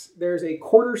space. There's a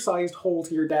quarter-sized hole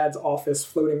to your dad's office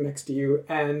floating next to you,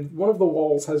 and one of the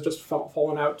walls has just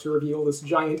fallen out to reveal this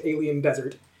giant alien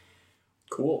desert.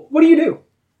 Cool. What do you do?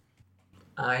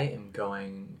 I am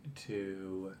going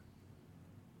to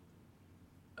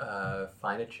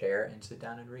find a chair and sit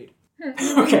down and read.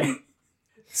 Okay.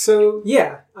 So,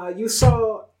 yeah, you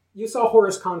saw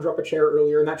Horace conjure up a chair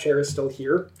earlier, and that chair is still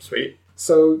here. Sweet.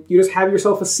 So you just have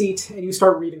yourself a seat, and you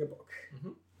start reading a book.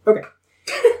 Okay.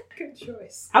 Good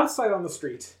choice. Outside on the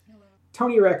street,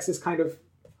 Tony Rex is kind of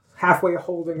halfway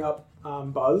holding up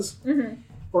Buzz,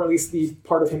 or at least the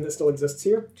part of him that still exists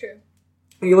here. True.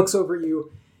 And he looks over at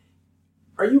you.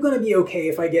 Are you going to be okay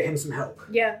if I get him some help?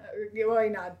 Yeah. Well, I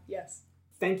nod. Yes.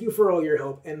 Thank you for all your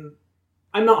help, and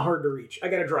I'm not hard to reach. I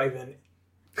gotta drive in.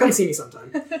 Come see me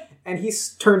sometime. And he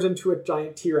turns into a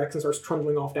giant T-Rex and starts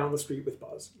trundling off down the street with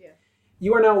Buzz. Yeah.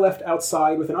 You are now left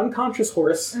outside with an unconscious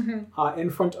Horace in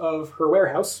front of her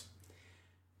warehouse.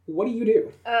 What do you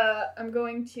do? I'm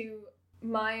going to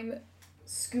mime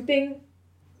scooping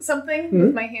something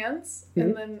with my hands,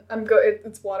 and then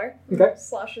it's water. Okay. I'm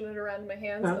sloshing it around my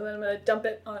hands, and then I'm going to dump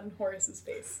it on Horace's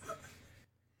face.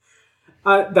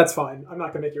 That's fine. I'm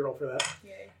not going to make you roll for that.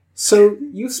 Yay. So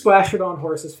you splash it on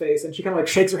Horace's face, and she kind of like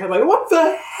shakes her head like, "What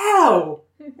the hell?"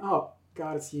 Oh,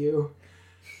 God, it's you.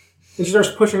 And she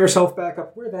starts pushing herself back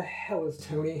up. Where the hell is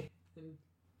Tony? And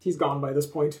he's gone by this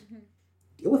point.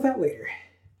 Deal with that later.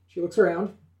 She looks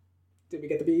around. Did we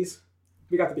get the bees?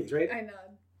 We got the bees, right? I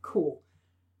nod. Cool.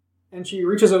 And she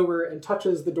reaches over and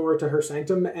touches the door to her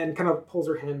sanctum and kind of pulls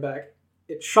her hand back.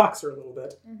 It shocks her a little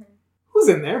bit. Who's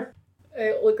in there?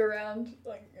 I look around,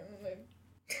 like, and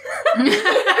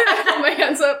I put my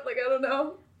hands up, like, I don't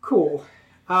know. Cool.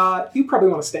 You probably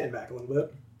want to stand back a little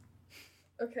bit.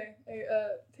 Okay, I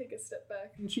take a step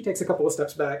back. And she takes a couple of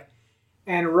steps back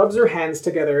and rubs her hands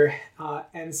together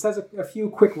and says a few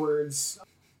quick words.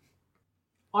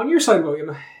 On your side,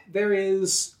 William, there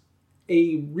is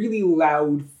a really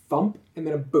loud thump and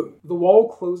then a boom. The wall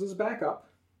closes back up.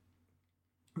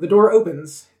 The door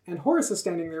opens, and Horace is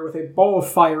standing there with a ball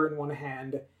of fire in one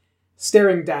hand,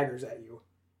 staring daggers at you.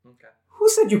 Okay. Who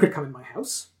said you could come in my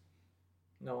house?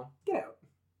 No one. Get out.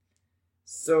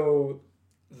 So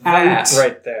that Out.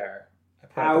 right there. I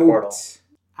put up the portal.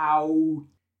 Out.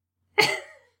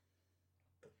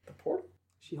 The portal?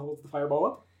 She holds the fireball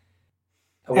up.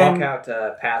 I walk out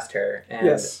past her and...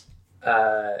 Yes. Do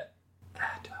I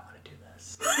want to do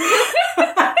this?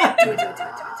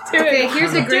 Okay,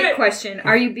 here's a great question.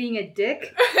 Are you being a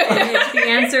dick? And if the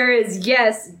answer is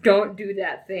yes, don't do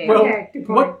that thing. Well, Okay, good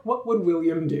point. what would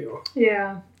William do?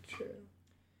 Yeah. True.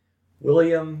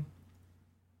 William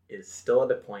is still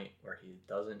at a point where he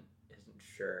isn't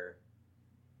sure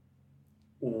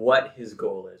what his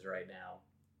goal is right now,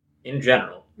 in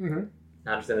general, Mm-hmm.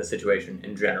 not just in the situation,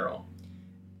 in general.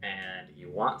 And he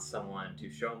wants someone to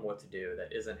show him what to do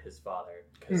that isn't his father,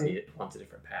 because he wants a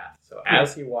different path. So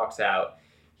as he walks out,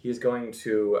 he's going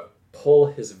to pull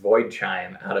his void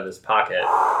chime out of his pocket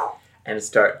and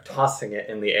start tossing it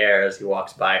in the air as he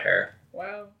walks by her.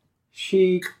 Wow.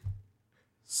 She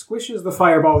squishes the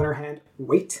fireball in her hand.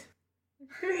 Wait.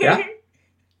 Yeah?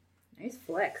 Nice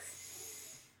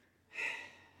flex.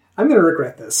 I'm going to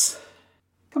regret this.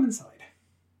 Come inside.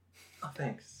 Oh,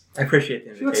 thanks. I appreciate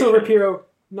the She invitation. looks over at Piero,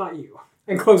 not you,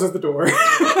 and closes the door.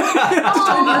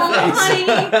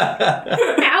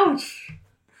 Ouch!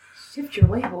 Shift your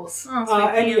labels.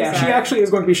 And yeah, she actually is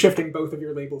going to be shifting both of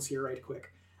your labels here right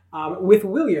quick. With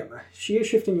William, she is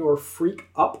shifting your freak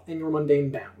up and your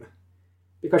mundane down.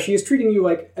 Because she is treating you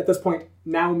like, at this point,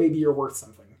 now maybe you're worth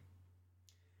something.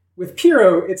 With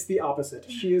Piero, it's the opposite.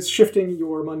 She is shifting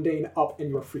your mundane up and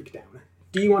your freak down.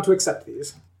 Do you want to accept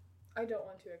these? I don't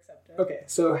want to accept it. Okay,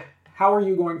 so how are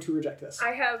you going to reject this?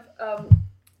 I have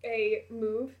a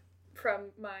move from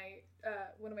my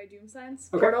one of my doom signs.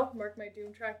 Okay. Portal. Mark my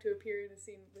doom track to appear in a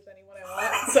scene with anyone I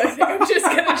want. So I think I'm just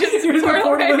gonna You're just gonna portal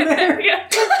portal right in in there? there. Yeah.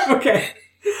 Okay.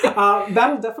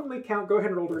 That'll definitely count. Go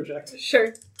ahead and roll to reject.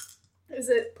 Sure. Is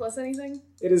it plus anything?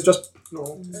 It is just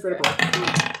normal. Straight up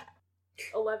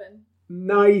roll. 11.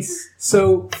 Nice.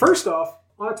 So, first off,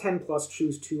 on a 10 plus,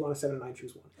 choose 2. On a 7 and 9,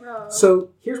 choose 1. Oh. So,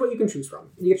 here's what you can choose from.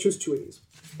 You get to choose 2 of these.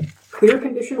 Clear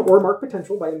condition or mark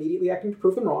potential by immediately acting to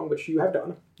prove them wrong, which you have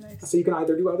done. Nice. So you can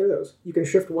either do either of those. You can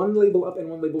shift one label up and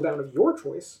one label down of your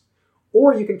choice,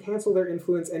 or you can cancel their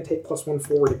influence and take +1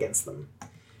 forward against them.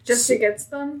 Just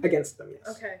against them? Against them,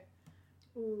 yes. Okay.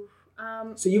 Ooh.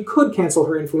 So you could cancel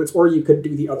her influence, or you could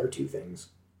do the other 2 things.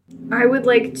 I would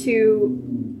like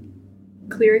to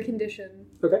clear a condition.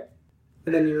 Okay.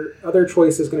 And then your other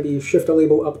choice is going to be shift a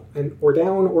label up and or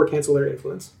down, or cancel their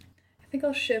influence. I think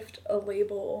I'll shift a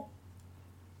label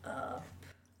up.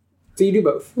 So you do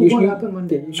both. One up and one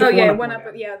down. you shift One up.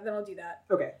 Yeah, then I'll do that.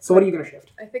 Okay. So what are you going to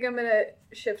shift? I think I'm gonna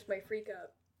shift my freak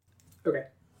up Okay.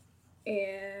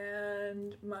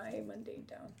 and my mundane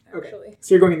down, Okay. actually.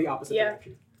 So you're going in the opposite Yeah.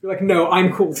 direction. You're like, no,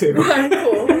 I'm cool too. I'm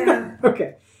cool.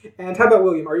 Okay. And how about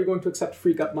William? Are you going to accept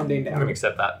freak up, mundane down? I'm going to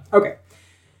accept that. Okay.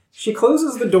 She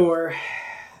closes the door.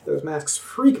 Those masks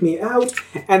freak me out.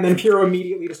 And then Piero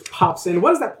immediately just pops in.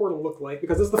 What does that portal look like?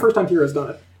 Because this is the first time Piero's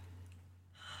done it.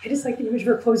 I just like the image of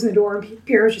her closing the door and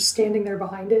Piero's just standing there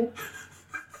behind it.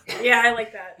 Yeah, I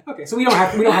like that. Okay, so we don't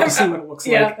have to see what it looks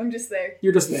Yeah, like. I'm just there.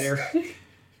 You're just there.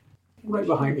 Right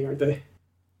behind me, aren't they?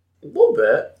 A little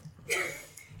bit.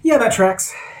 Yeah, that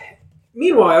tracks.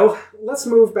 Meanwhile, let's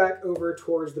move back over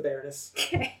towards the Baroness.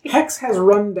 Okay. Hex has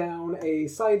run down a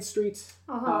side street.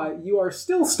 Uh-huh. You are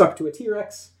still stuck to a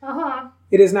T-Rex. Uh-huh.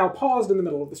 It is now paused in the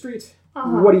middle of the street.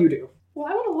 Uh-huh. What do you do? Well,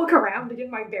 I want to look around to get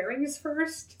my bearings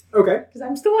first, Okay. because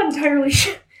I'm still not entirely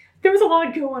sure. There was a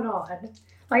lot going on.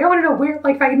 Like, I want to know where,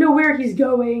 like, if I know where he's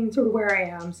going, sort of where I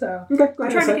am, so. Okay, go I'm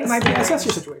ahead trying to and get my bearings. assess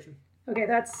your situation. Okay,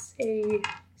 that's a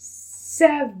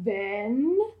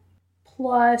 7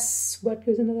 plus, what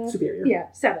goes into that? Superior. Yeah,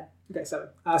 7. Okay, 7.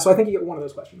 So I think you get one of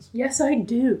those questions. Yes, I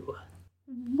do.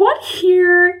 What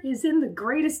here is in the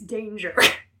greatest danger?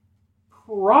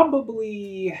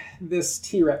 Probably this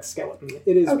T-Rex skeleton.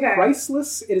 It is Okay.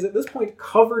 priceless. It is at this point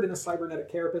covered in a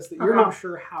cybernetic carapace that you're Uh-huh. not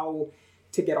sure how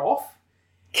to get off.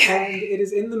 And it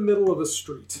is in the middle of a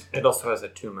street. It also has a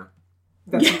tumor.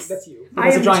 That's, Yes. that's you. It I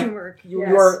has am a giant, a tumor. You, Yes.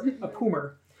 you are a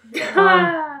poomer.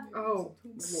 Ah. Oh.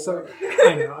 So,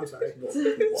 I know, I'm sorry.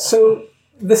 So,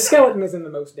 the skeleton is in the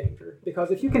most danger,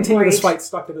 because if you continue this Right. fight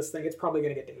stuck to this thing, it's probably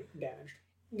going to get damaged.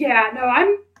 Yeah, no,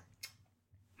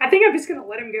 I think I'm just going to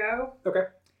let him go. Okay.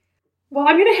 Well,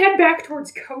 I'm going to head back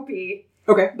towards Kopi,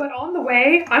 Okay. but on the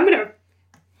way, I'm going to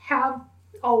have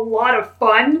a lot of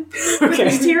fun with Okay.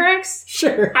 this T-Rex.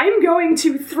 Sure. I'm going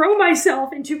to throw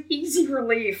myself into easy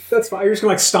relief. That's fine. You're just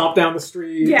going to, stomp down the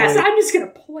street. Yes, like- I'm just going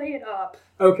to play it up.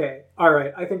 Okay, all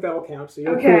right. I think that'll count. So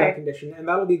you're Okay. cool that condition, and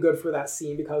that'll be good for that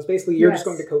scene because basically you're just Yes.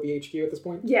 going to Kobe HQ at this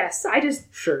point. Yes, I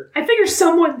Sure. figure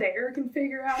someone there can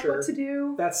figure out Sure. what to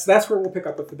do. That's where we'll pick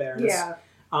up with the Baroness. Yeah.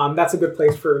 That's a good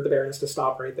place for the Baroness to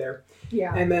stop right there.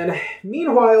 Yeah. And then,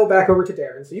 meanwhile, back over to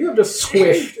Darren. So you have just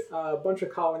squished a bunch of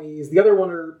colonies. The other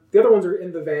ones are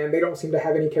in the van. They don't seem to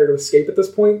have any care to escape at this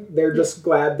point. They're just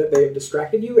glad that they have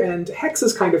distracted you, and Hex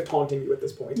is kind of taunting you at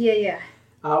this point. Yeah.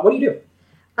 What do you do?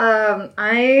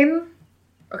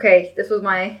 Okay, it's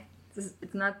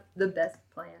not the best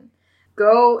plan.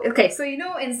 So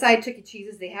inside Chuck E.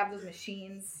 Cheese's, they have those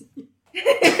machines.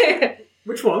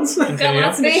 Which ones?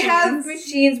 They have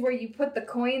machines where you put the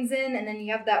coins in, and then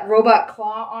you have that robot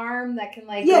claw arm that can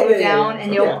go down,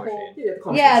 and you'll pull. The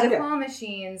claw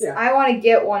machines. Yeah. I want to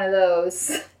get one of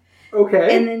those.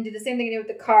 Okay. And then do the same thing I did with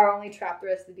the car, only trap the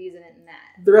rest of the bees in it and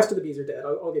that. The rest of the bees are dead.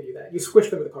 I'll give you that. You squish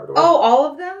them with the car door. Oh,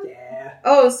 all of them? Yeah.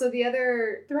 Oh, so the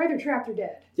other... They're either trapped or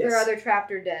dead. Yes. They're either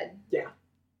trapped or dead. Yeah.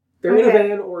 They're in a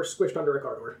van or squished under a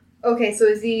car door. Okay, so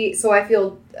I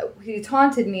feel... He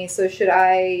taunted me, so should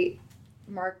I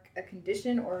mark a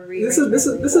condition or this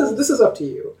is up to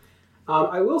you.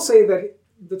 I will say that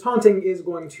the taunting is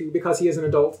going to, because he is an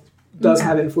adult, does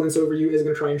have influence over you, is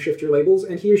going to try and shift your labels,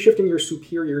 and he is shifting your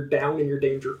superior down and your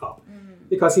danger up.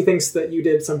 Because he thinks that you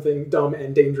did something dumb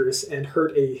and dangerous and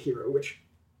hurt a hero, which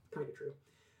kind of true.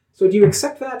 So do you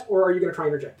accept that, or are you going to try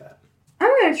and reject that? I'm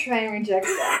going to try and reject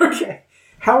that. Okay.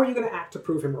 How are you going to act to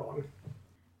prove him wrong?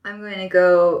 I'm going to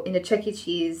go into Chuck E.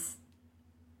 Cheese.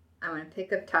 I'm going to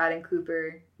pick up Todd and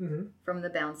Cooper from the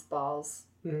bounce balls.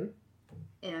 And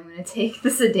I'm going to take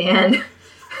the sedan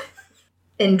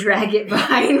and drag it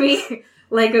behind me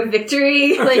like a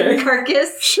victory, like a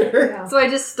carcass. Sure. Yeah. So I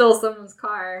just stole someone's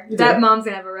car. That mom's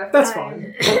going to have a rough That's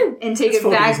time. fine. And take it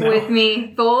back with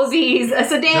me. Full of bees. A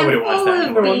sedan Nobody wants full that.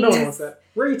 of No bees. one wants that.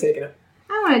 Where are you taking it?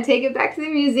 I want to take it back to the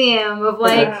museum of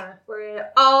where it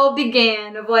all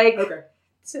began. Of Okay.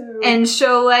 and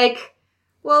show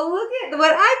well, look at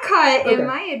what I caught in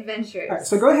my adventures. All right,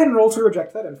 so go ahead and roll to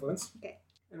reject that influence. Okay.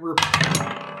 And we're...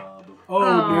 Oh,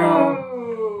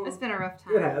 no. It's been a rough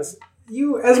time. It has.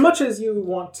 You, as much as you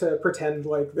want to pretend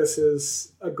like this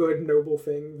is a good, noble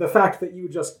thing, the fact that you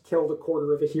just killed a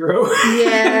quarter of a hero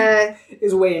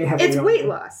is weighing heavily It's on weight you.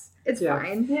 loss. It's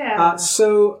fine. Yeah.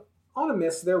 So, on a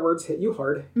miss, their words hit you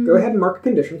hard. Go ahead and mark a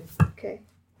condition. Okay.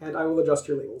 And I will adjust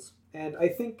your labels. And I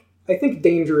think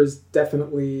danger is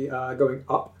definitely going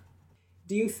up.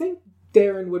 Do you think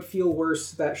Darren would feel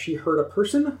worse that she hurt a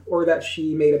person or that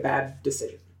she made a bad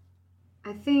decision?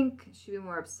 I think she'd be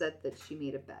more upset that she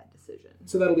made a bad decision.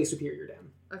 So that'll be superior down.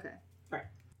 Okay. All right.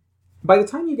 By the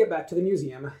time you get back to the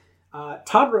museum,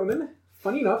 Todd Roman,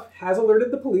 funny enough, has alerted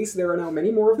the police. There are now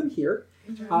many more of them here.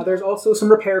 There's also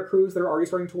some repair crews that are already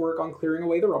starting to work on clearing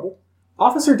away the rubble.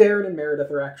 Officer Darren and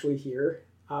Meredith are actually here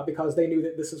because they knew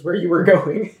that this is where you were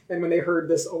going. And when they heard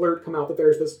this alert come out that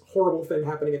there's this horrible thing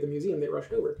happening at the museum, they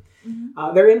rushed over.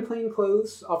 They're in plain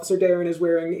clothes. Officer Darren is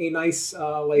wearing a nice,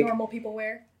 normal people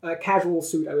wear. Casual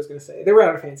suit, I was going to say. They were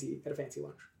at a fancy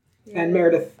lunch. Yeah. And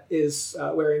Meredith is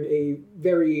wearing a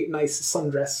very nice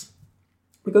sundress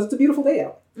because it's a beautiful day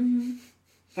out.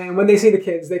 And when they see the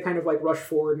kids, they kind of rush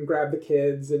forward and grab the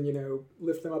kids and,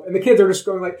 lift them up. And the kids are just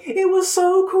going it was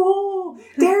so cool!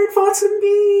 Darren fought some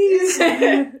bees!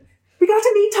 We got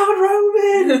to meet Todd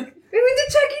Roman! We went to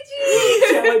Chuck E.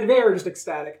 Cheese! Yeah, they're just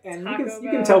ecstatic. And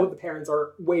you can tell that the parents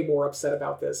are way more upset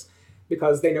about this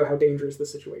because they know how dangerous the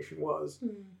situation was.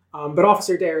 But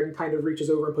Officer Darren kind of reaches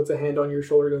over and puts a hand on your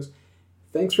shoulder and goes,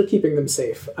 "Thanks for keeping them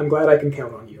safe. I'm glad I can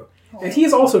count on you." And he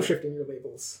is also shifting your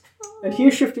labels. And he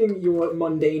is shifting your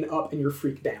mundane up and your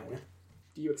freak down.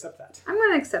 Do you accept that? I'm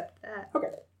going to accept that.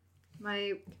 Okay.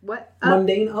 My what?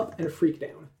 Mundane up and freak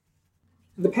down.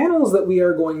 The panels that we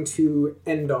are going to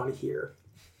end on here,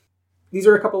 these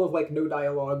are a couple of no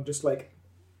dialogue, just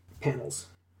panels,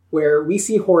 where we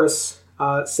see Horace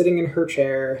sitting in her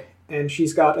chair, and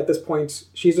she's got, at this point,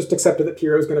 she's just accepted that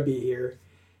Pierrot's going to be here.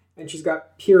 And she's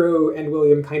got Pierrot and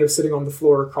William kind of sitting on the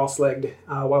floor cross-legged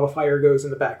while a fire goes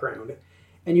in the background.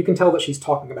 And you can tell that she's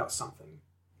talking about something.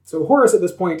 So Horace, at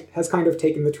this point, has kind of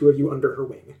taken the two of you under her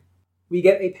wing. We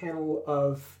get a panel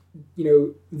of,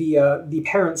 the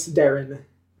parents, Darren,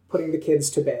 putting the kids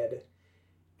to bed.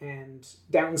 And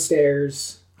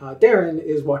downstairs, Darren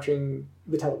is watching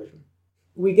the television.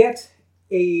 We get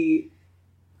a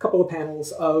couple of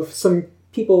panels of some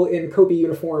people in Kopi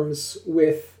uniforms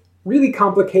with really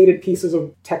complicated pieces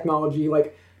of technology,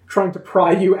 trying to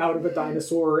pry you out of a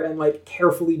dinosaur and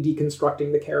carefully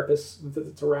deconstructing the carapace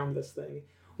that's around this thing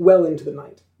well into the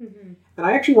night. And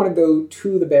I actually want to go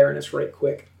to the Baroness right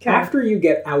quick. Okay. After you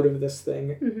get out of this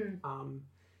thing,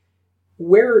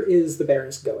 where is the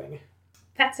Baroness going?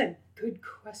 That's a good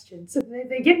question. So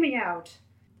they get me out.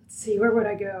 Let's see, where would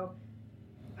I go?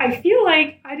 I feel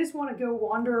like I just want to go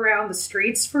wander around the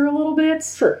streets for a little bit.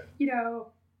 Sure. You know,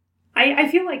 I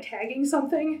feel like tagging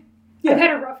something. Yeah. I've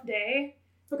had a rough day.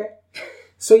 Okay.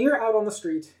 So you're out on the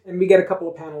street, and we get a couple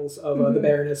of panels of the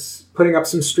Baroness putting up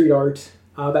some street art.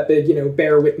 That big,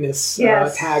 bear witness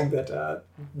tag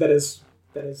that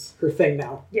is her thing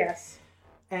now. Yes.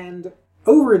 And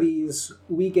over these,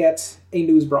 we get a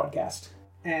news broadcast.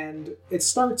 And it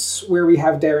starts where we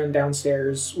have Darren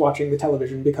downstairs watching the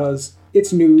television because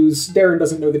it's news. Darren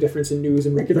doesn't know the difference in news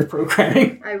and regular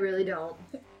programming. I really don't.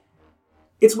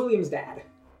 It's William's dad.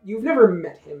 You've never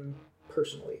met him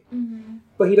personally,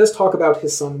 but he does talk about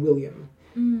his son, William.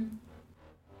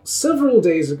 Several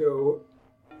days ago,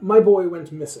 my boy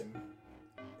went missing.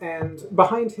 And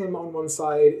behind him on one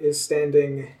side is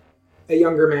standing a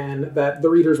younger man that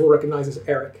the readers will recognize as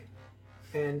Eric.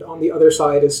 And on the other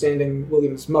side is standing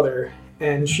William's mother,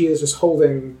 and she is just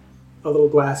holding a little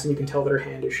glass, and you can tell that her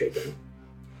hand is shaking.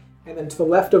 And then to the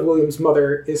left of William's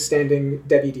mother is standing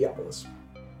Debbie Diabolos.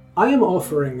 I am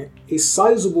offering a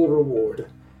sizable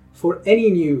reward for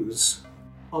any news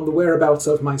on the whereabouts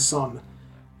of my son.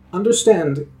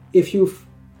 Understand, if you've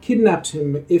kidnapped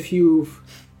him, if you're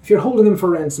holding him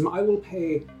for ransom, I will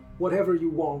pay whatever you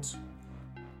want.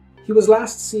 He was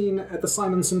last seen at the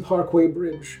Simonson Parkway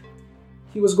Bridge.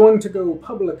 He was going to go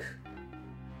public.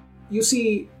 You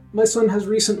see, my son has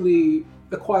recently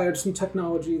acquired some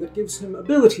technology that gives him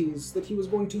abilities that he was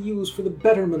going to use for the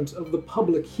betterment of the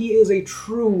public. He is a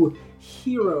true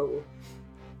hero.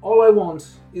 All I want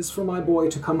is for my boy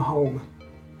to come home.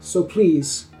 So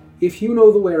please, if you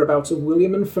know the whereabouts of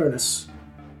William and Furness,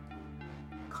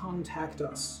 contact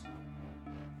us.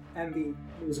 And the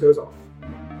news goes off.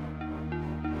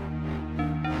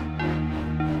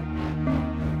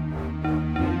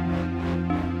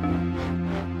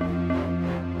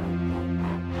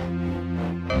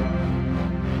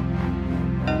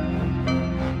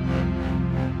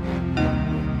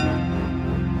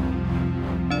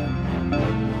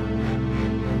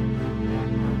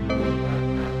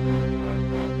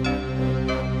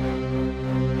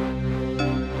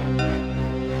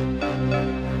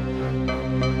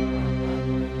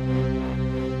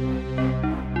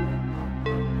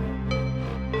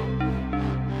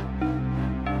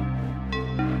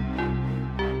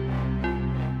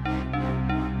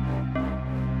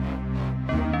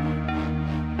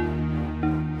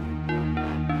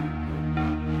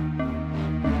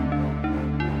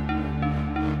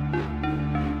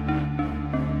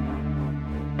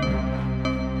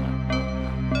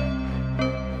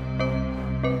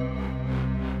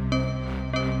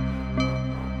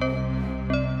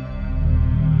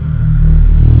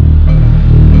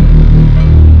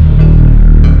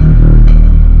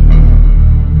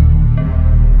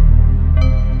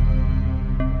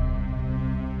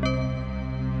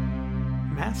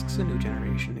 Masks: A New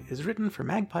Generation is written for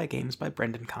Magpie Games by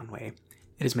Brendan Conway.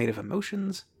 It is made of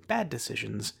emotions, bad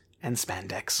decisions, and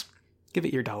spandex. Give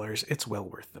it your dollars, it's well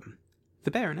worth them.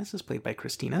 The Baroness is played by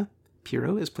Christina.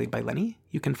 Piero is played by Lenny.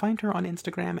 You can find her on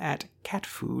Instagram at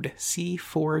catfood,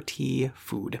 C4T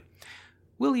food.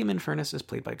 William in Furness is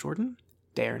played by Jordan.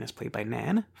 Darren is played by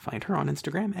Nan. Find her on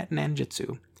Instagram at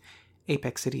Nanjitsu.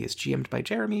 Apex City is GM'd by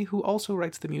Jeremy, who also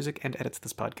writes the music and edits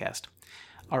this podcast.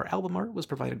 Our album art was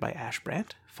provided by Ash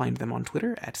Brandt. Find them on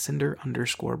Twitter at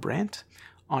cinder_Brandt,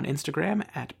 on Instagram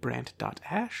at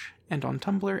Brandt.ash, and on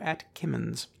Tumblr at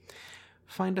Kimmons.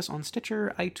 Find us on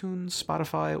Stitcher, iTunes,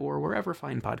 Spotify, or wherever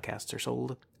fine podcasts are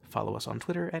sold. Follow us on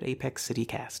Twitter at Apex City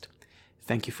Cast.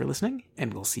 Thank you for listening,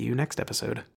 and we'll see you next episode.